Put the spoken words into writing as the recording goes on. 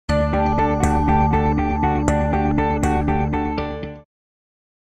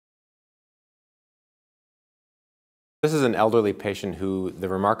This is an elderly patient who, the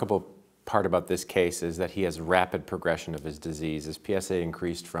remarkable part about this case is that he has rapid progression of his disease. His PSA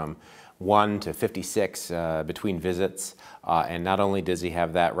increased from 1 to 56 between visits, and not only does he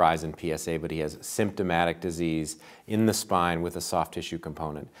have that rise in PSA, but he has symptomatic disease in the spine with a soft tissue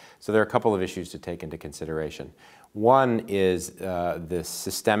component. So there are a couple of issues to take into consideration. One is the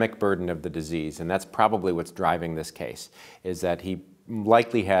systemic burden of the disease, and that's probably what's driving this case, is that he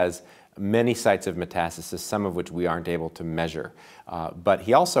likely has many sites of metastasis, some of which we aren't able to measure. But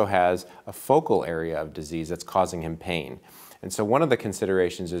he also has a focal area of disease that's causing him pain. And so one of the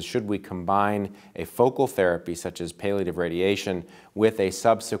considerations is, should we combine a focal therapy such as palliative radiation with a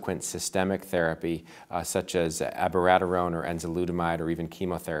subsequent systemic therapy such as abiraterone or enzalutamide or even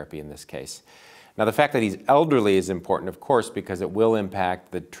chemotherapy in this case? Now, the fact that he's elderly is important, of course, because it will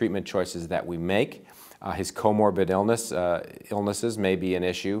impact the treatment choices that we make. His comorbid illnesses may be an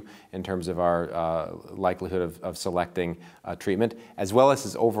issue in terms of our likelihood of selecting treatment, as well as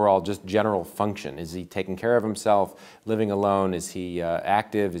his overall just general function. Is he taking care of himself, living alone? Is he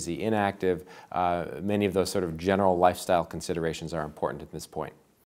active? Is he inactive? Many of those sort of general lifestyle considerations are important at this point.